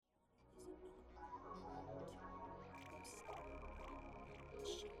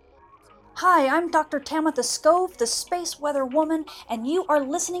Hi, I'm Dr. Tamitha Skov, the Space Weather Woman, and you are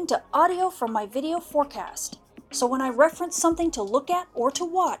listening to audio from my video forecast. So when I reference something to look at or to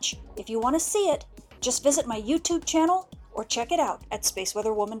watch, if you want to see it, just visit my YouTube channel or check it out at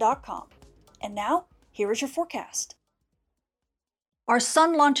spaceweatherwoman.com. And now, here is your forecast. Our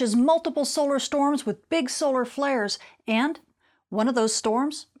sun launches multiple solar storms with big solar flares, and one of those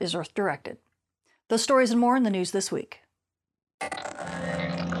storms is Earth-directed. Those stories and more in the news this week.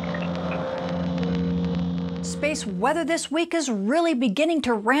 Space weather this week is really beginning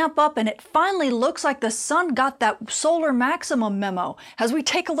to ramp up, and it finally looks like the sun got that solar maximum memo. As we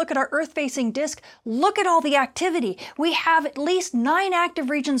take a look at our Earth-facing disk, look at all the activity. We have at least 9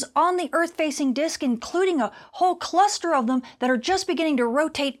 active regions on the Earth-facing disk, including a whole cluster of them that are just beginning to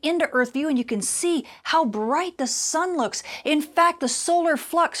rotate into Earth view, and you can see how bright the sun looks. In fact, the solar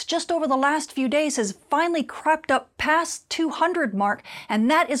flux just over the last few days has finally crept up past 200 mark, and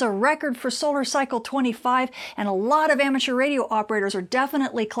that is a record for solar cycle 25. And a lot of amateur radio operators are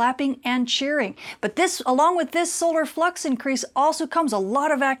definitely clapping and cheering. But this, along with this solar flux increase, also comes a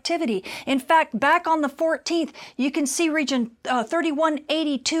lot of activity. In fact, back on the 14th, you can see region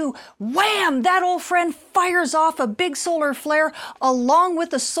 3182, wham! That old friend fires off a big solar flare along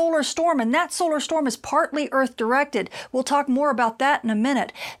with a solar storm, and that solar storm is partly Earth-directed. We'll talk more about that in a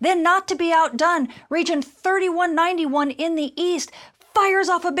minute. Then, not to be outdone, region 3191 in the east fires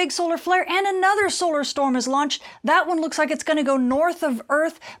off a big solar flare, and another solar storm is launched. That one looks like it's going to go north of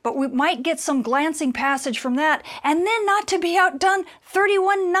Earth, but we might get some glancing passage from that. And then, not to be outdone,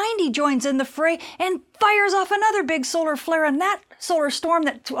 3190 joins in the fray and fires off another big solar flare, and that solar storm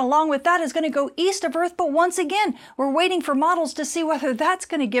that along with that is going to go east of Earth. But once again, we're waiting for models to see whether that's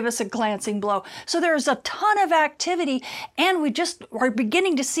going to give us a glancing blow. So there's a ton of activity, and we just are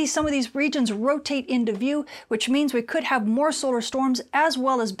beginning to see some of these regions rotate into view, which means we could have more solar storms as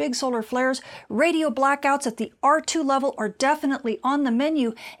well as big solar flares. Radio blackouts at the R2 level are definitely on the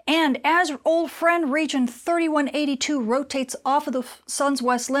menu, and as old friend region 3182 rotates off of the sun's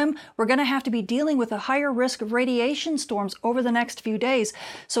west limb, we're going to have to be dealing with a higher risk of radiation storms over the next few days.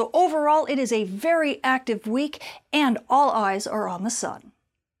 So overall, it is a very active week, and all eyes are on the sun.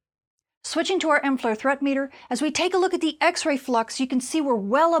 Switching to our M-flare threat meter, as we take a look at the X-ray flux, you can see we're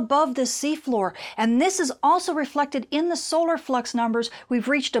well above the seafloor, and this is also reflected in the solar flux numbers. We've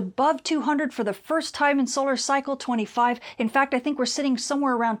reached above 200 for the first time in solar cycle 25. In fact, I think we're sitting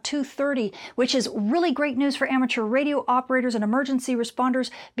somewhere around 230, which is really great news for amateur radio operators and emergency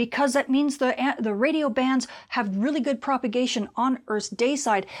responders, because that means the radio bands have really good propagation on Earth's day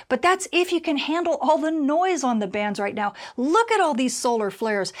side. But that's if you can handle all the noise on the bands right now. Look at all these solar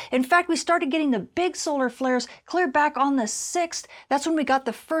flares. In fact, we started getting the big solar flares clear back on the 6th. That's when we got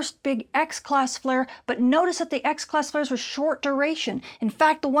the first big X-class flare, but notice that the X-class flares were short duration. In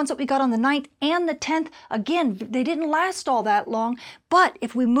fact, the ones that we got on the 9th and the 10th, again, they didn't last all that long. But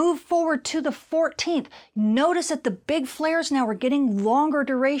if we move forward to the 14th, notice that the big flares now are getting longer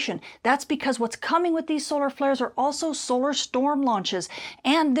duration. That's because what's coming with these solar flares are also solar storm launches.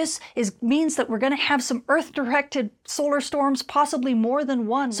 And this means that we're going to have some Earth-directed solar storms, possibly more than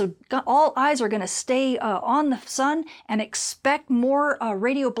one. So all eyes are going to stay on the sun, and expect more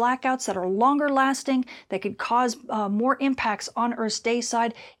radio blackouts that are longer lasting, that could cause more impacts on Earth's day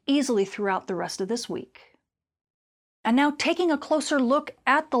side easily throughout the rest of this week. And now, taking a closer look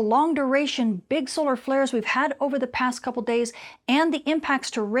at the long duration big solar flares we've had over the past couple days and the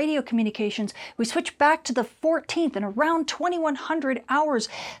impacts to radio communications, we switch back to the 14th and around 2100 hours.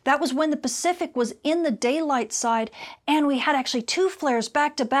 That was when the Pacific was in the daylight side, and we had actually 2 flares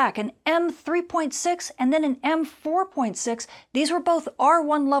back to back, an M3.6 and then an M4.6. These were both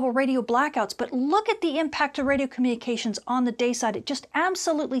R1 level radio blackouts, but look at the impact to radio communications on the day side. It just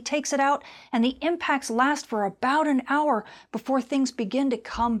absolutely takes it out, and the impacts last for about an hour before things begin to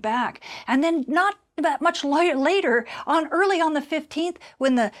come back. And then not that much later, early on the 15th,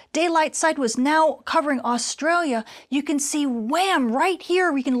 when the daylight side was now covering Australia, you can see, wham, right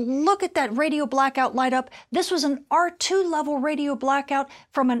here, we can look at that radio blackout light up. This was an R2 level radio blackout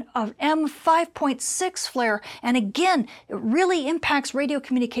from an M5.6 flare. And again, it really impacts radio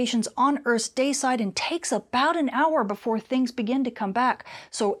communications on Earth's day side and takes about an hour before things begin to come back.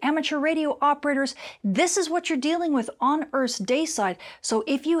 So amateur radio operators, this is what you're dealing with on Earth's day side. So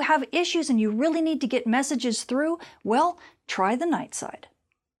if you have issues and you really need to get messages through, well, try the night side.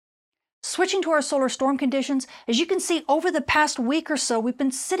 Switching to our solar storm conditions, as you can see over the past week or so, we've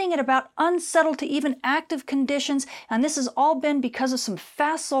been sitting at about unsettled to even active conditions, and this has all been because of some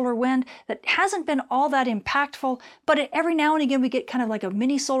fast solar wind that hasn't been all that impactful, but every now and again we get kind of like a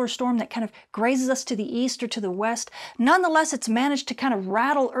mini solar storm that kind of grazes us to the east or to the west. Nonetheless, it's managed to kind of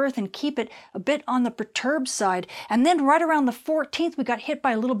rattle Earth and keep it a bit on the perturbed side. And then right around the 14th, we got hit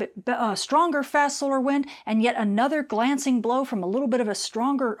by a little bit stronger fast solar wind and yet another glancing blow from a little bit of a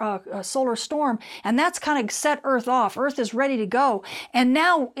stronger solar storm, and that's kind of set Earth off. Earth is ready to go. And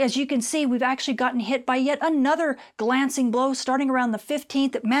now, as you can see, we've actually gotten hit by yet another glancing blow starting around the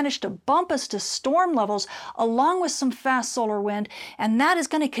 15th that managed to bump us to storm levels along with some fast solar wind, and that is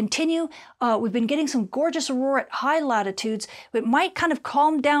going to continue. We've been getting some gorgeous aurora at high latitudes. It might kind of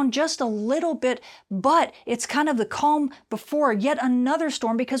calm down just a little bit, but it's kind of the calm before yet another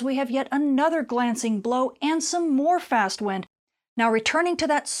storm because we have yet another glancing blow and some more fast wind. Now, returning to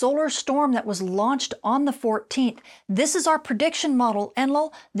that solar storm that was launched on the 14th, this is our prediction model,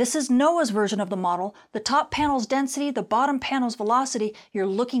 Enlil. This is NOAA's version of the model. The top panel's density, the bottom panel's velocity. You're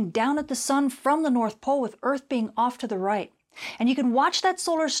looking down at the sun from the North Pole with Earth being off to the right. And you can watch that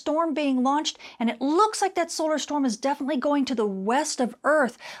solar storm being launched, and it looks like that solar storm is definitely going to the west of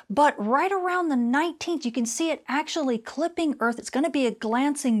Earth. But right around the 19th, you can see it actually clipping Earth. It's going to be a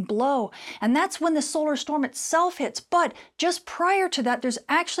glancing blow, and that's when the solar storm itself hits. But just prior to that, there's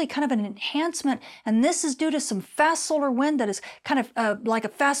actually kind of an enhancement, and this is due to some fast solar wind that is kind of like a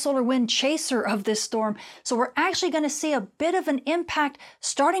fast solar wind chaser of this storm. So we're actually going to see a bit of an impact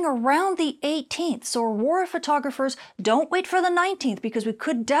starting around the 18th. So aurora photographers, don't wait for the 19th because we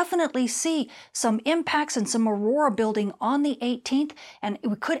could definitely see some impacts and some aurora building on the 18th, and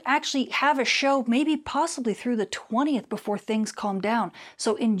we could actually have a show maybe possibly through the 20th before things calm down.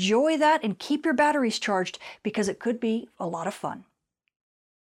 So enjoy that and keep your batteries charged because it could be a lot of fun.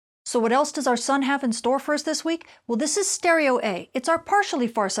 So what else does our sun have in store for us this week? Well, this is Stereo A. It's our partially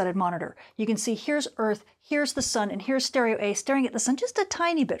farsighted monitor. You can see here's Earth, here's the sun, and here's Stereo A staring at the sun just a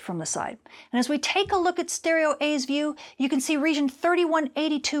tiny bit from the side. And as we take a look at Stereo A's view, you can see region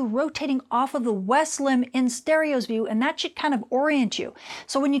 3182 rotating off of the west limb in Stereo's view, and that should kind of orient you.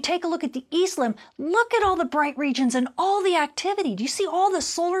 So when you take a look at the east limb, look at all the bright regions and all the activity. Do you see all the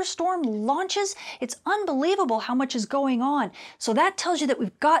solar storm launches? It's unbelievable how much is going on. So that tells you that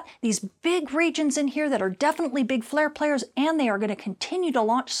we've got these big regions in here that are definitely big flare players, and they are going to continue to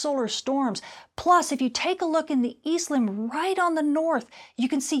launch solar storms. Plus, if you take a look in the east limb right on the north, you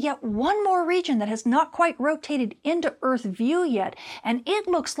can see yet one more region that has not quite rotated into Earth view yet, and it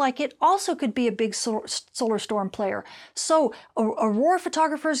looks like it also could be a big solar storm player. So aurora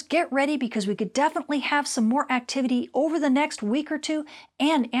photographers, get ready because we could definitely have some more activity over the next week or two,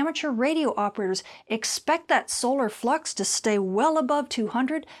 and amateur radio operators, expect that solar flux to stay well above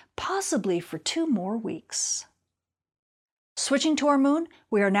 200, possibly for 2 more weeks. Switching to our moon,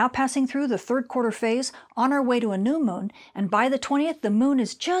 we are now passing through the third quarter phase on our way to a new moon, and by the 20th, the moon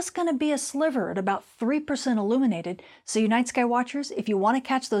is just going to be a sliver at about 3% illuminated. So you night sky watchers, if you want to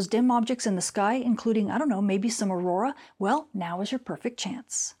catch those dim objects in the sky, including, I don't know, maybe some aurora, well, now is your perfect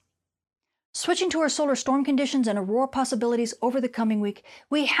chance. Switching to our solar storm conditions and aurora possibilities over the coming week,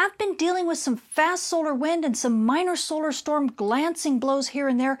 we have been dealing with some fast solar wind and some minor solar storm glancing blows here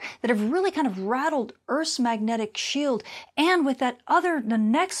and there that have really kind of rattled Earth's magnetic shield. And with the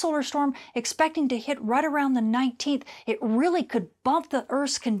next solar storm expecting to hit right around the 19th, it really could bump the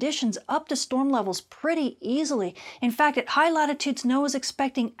Earth's conditions up to storm levels pretty easily. In fact, at high latitudes, NOAA is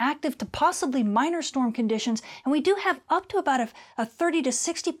expecting active to possibly minor storm conditions, and we do have up to about a 30 to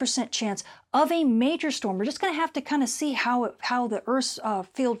 60% chance of a major storm. We're just going to have to kind of see how the Earth's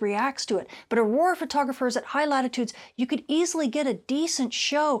field reacts to it. But aurora photographers at high latitudes, you could easily get a decent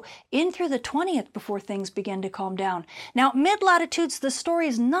show in through the 20th before things begin to calm down. Now, at mid-latitudes, the story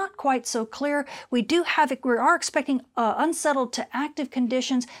is not quite so clear. We are expecting unsettled to active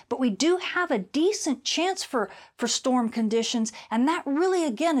conditions, but we do have a decent chance for storm conditions, and that really,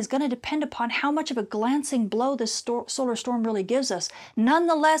 again, is going to depend upon how much of a glancing blow this solar storm really gives us.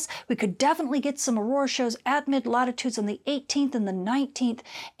 Nonetheless, we could definitely get some aurora shows at mid-latitudes on the 18th and the 19th,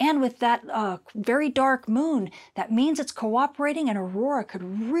 and with that very dark moon, that means it's cooperating and aurora could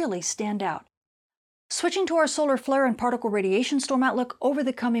really stand out. Switching to our solar flare and particle radiation storm outlook over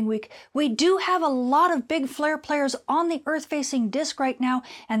the coming week, we do have a lot of big flare players on the Earth-facing disk right now,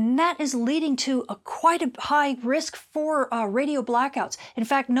 and that is leading to quite a high risk for radio blackouts. In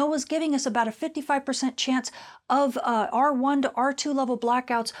fact, NOAA's giving us about a 55% chance of R1 to R2 level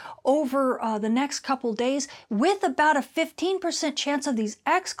blackouts over the next couple days, with about a 15% chance of these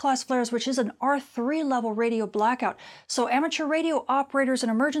X-class flares, which is an R3 level radio blackout. So amateur radio operators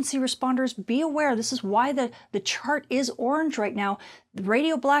and emergency responders, be aware. This is why the chart is orange right now. The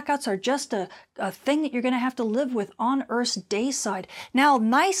radio blackouts are just a thing that you're going to have to live with on Earth's day side. Now,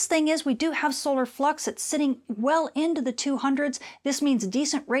 nice thing is we do have solar flux. It's sitting well into the 200s. This means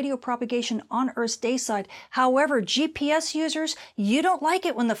decent radio propagation on Earth's day side. However, GPS users, you don't like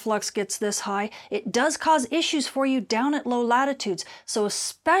it when the flux gets this high. It does cause issues for you down at low latitudes. So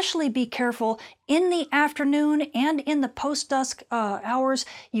especially be careful in the afternoon and in the post-dusk hours.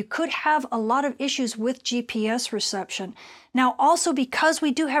 You could have a lot of issues with GPS reception. Now, also because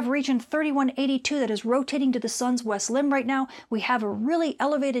we do have region 3182 that is rotating to the sun's west limb right now, we have a really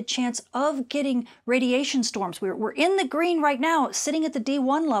elevated chance of getting radiation storms. We're in the green right now, sitting at the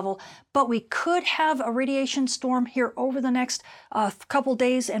D1 level, but we could have a radiation storm here over the next couple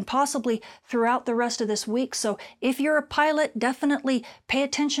days and possibly throughout the rest of this week. So if you're a pilot, definitely pay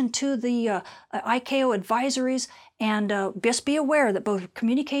attention to the ICAO advisories, and just be aware that both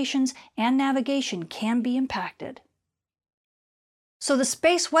communications and navigation can be impacted. So the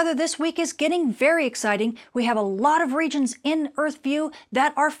space weather this week is getting very exciting. We have a lot of regions in Earth view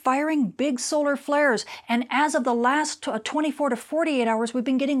that are firing big solar flares. And as of the last 24 to 48 hours, we've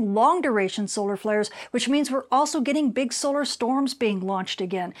been getting long duration solar flares, which means we're also getting big solar storms being launched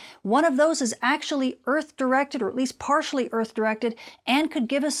again. One of those is actually Earth directed, or at least partially Earth directed, and could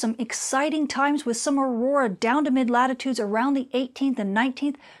give us some exciting times with some aurora down to mid latitudes around the 18th and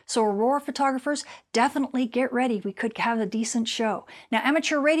 19th. So aurora photographers, definitely get ready. We could have a decent show. Now,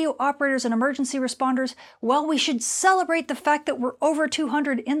 amateur radio operators and emergency responders, well, we should celebrate the fact that we're over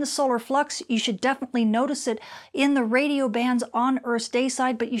 200 in the solar flux. You should definitely notice it in the radio bands on Earth's day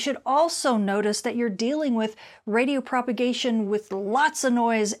side, but you should also notice that you're dealing with radio propagation with lots of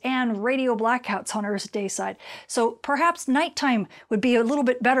noise and radio blackouts on Earth's day side. So perhaps nighttime would be a little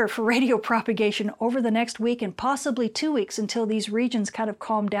bit better for radio propagation over the next week and possibly 2 weeks until these regions kind of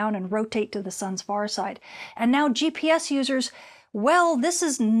calm down and rotate to the sun's far side. And now GPS users, well, this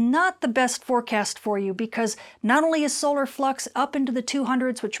is not the best forecast for you, because not only is solar flux up into the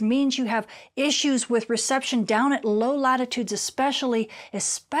 200s, which means you have issues with reception down at low latitudes, especially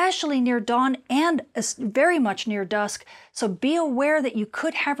near dawn and very much near dusk. So be aware that you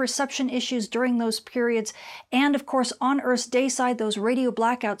could have reception issues during those periods. And of course, on Earth's day side, those radio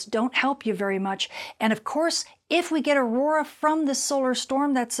blackouts don't help you very much. And of course, if we get aurora from this solar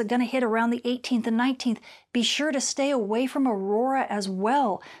storm that's going to hit around the 18th and 19th, be sure to stay away from aurora as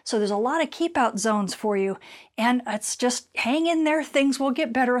well. So there's a lot of keep out zones for you. And it's just hang in there. Things will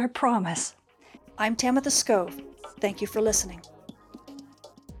get better, I promise. I'm Tamitha Skov. Thank you for listening.